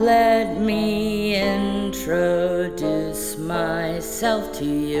Let me introduce myself to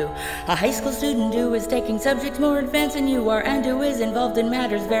you. A high school student who is taking subjects more advanced than you are and who is involved in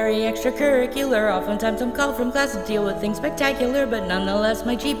matters very extracurricular. Oftentimes I'm called from class to deal with things spectacular, but nonetheless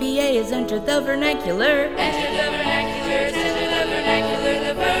my GPA has entered the vernacular. Entered the vernacular, entered the vernacular,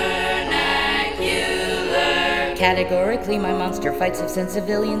 the vernacular. Categorically, my monster fights have sent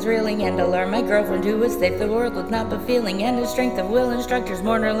civilians reeling and alarm my girlfriend who has saved the world with not but feeling and a strength of will. Instructors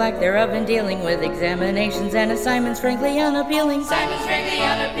mourn her lack thereof in dealing with examinations and assignments frankly unappealing. Assignments frankly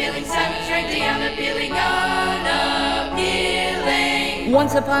unappealing, assignments frankly unappealing, unappealing.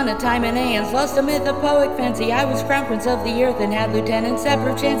 Once upon a time in Aeons lost amid the poet fancy, I was crown prince of the earth and had lieutenant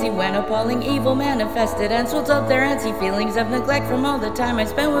separate chancy when appalling evil manifested and swelled up their antsy feelings of neglect from all the time I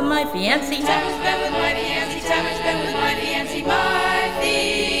spent with my fiancé. Time I spent with my fiancé, time I spent with my fiancé, my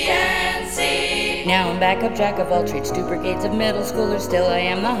fiancé. Now I'm backup jack of all trades, 2 brigades of middle schoolers. Still I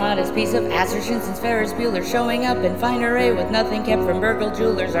am the hottest piece of assertion since Ferris Bueller, showing up in fine array with nothing kept from burgled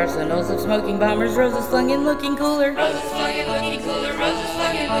jewelers. Arsenals of smoking bombers, roses flung in looking cooler. Roses flung in looking cooler, roses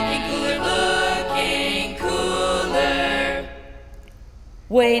flung in looking cooler, looking cooler.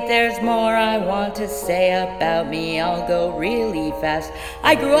 Wait, there's more I want to say about me, I'll go really fast.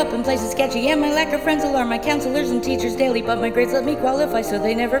 I grew up in places sketchy and my lack of friends alarm my counselors and teachers daily, but my grades let me qualify so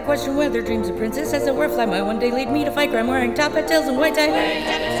they never question whether dreams of princesses that were fly might one day lead me to fight crime, wearing top hat tails and white tie. Wearing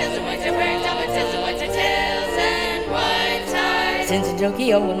top hat tails and white tie, wearing top hat tails and white tie, tails and white tie. Since in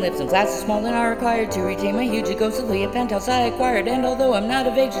Tokyo when lives in classes small and are required to retain my huge ghostly a penthouse I acquired, and although I'm not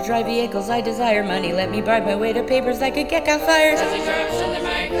of age to drive vehicles I desire, money let me bribe my way to papers that could get got fired.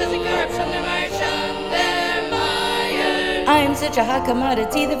 I am such a hot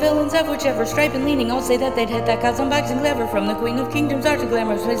commodity, the villains of whichever stripe and leaning all say that they'd hit that cause I'm boxing clever. From the Queen of Kingdoms art to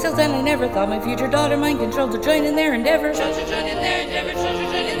glamorous faces, and I never thought my future daughter mind controlled to join in their endeavor. Children join in their endeavor,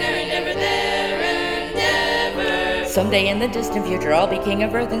 children join in their endeavor, their endeavor. Someday in the distant future I'll be king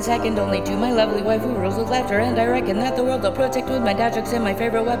of earth and second only to my lovely wife who rules with laughter, and I reckon that the world I'll protect with my dad jokes and my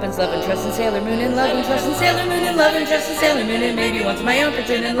favorite weapons. Love and trust and Sailor Moon and love and trust and Sailor Moon and love and trust and Sailor Moon and maybe once my own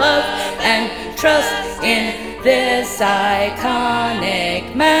platoon and love and trust in this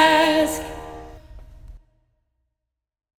iconic mask.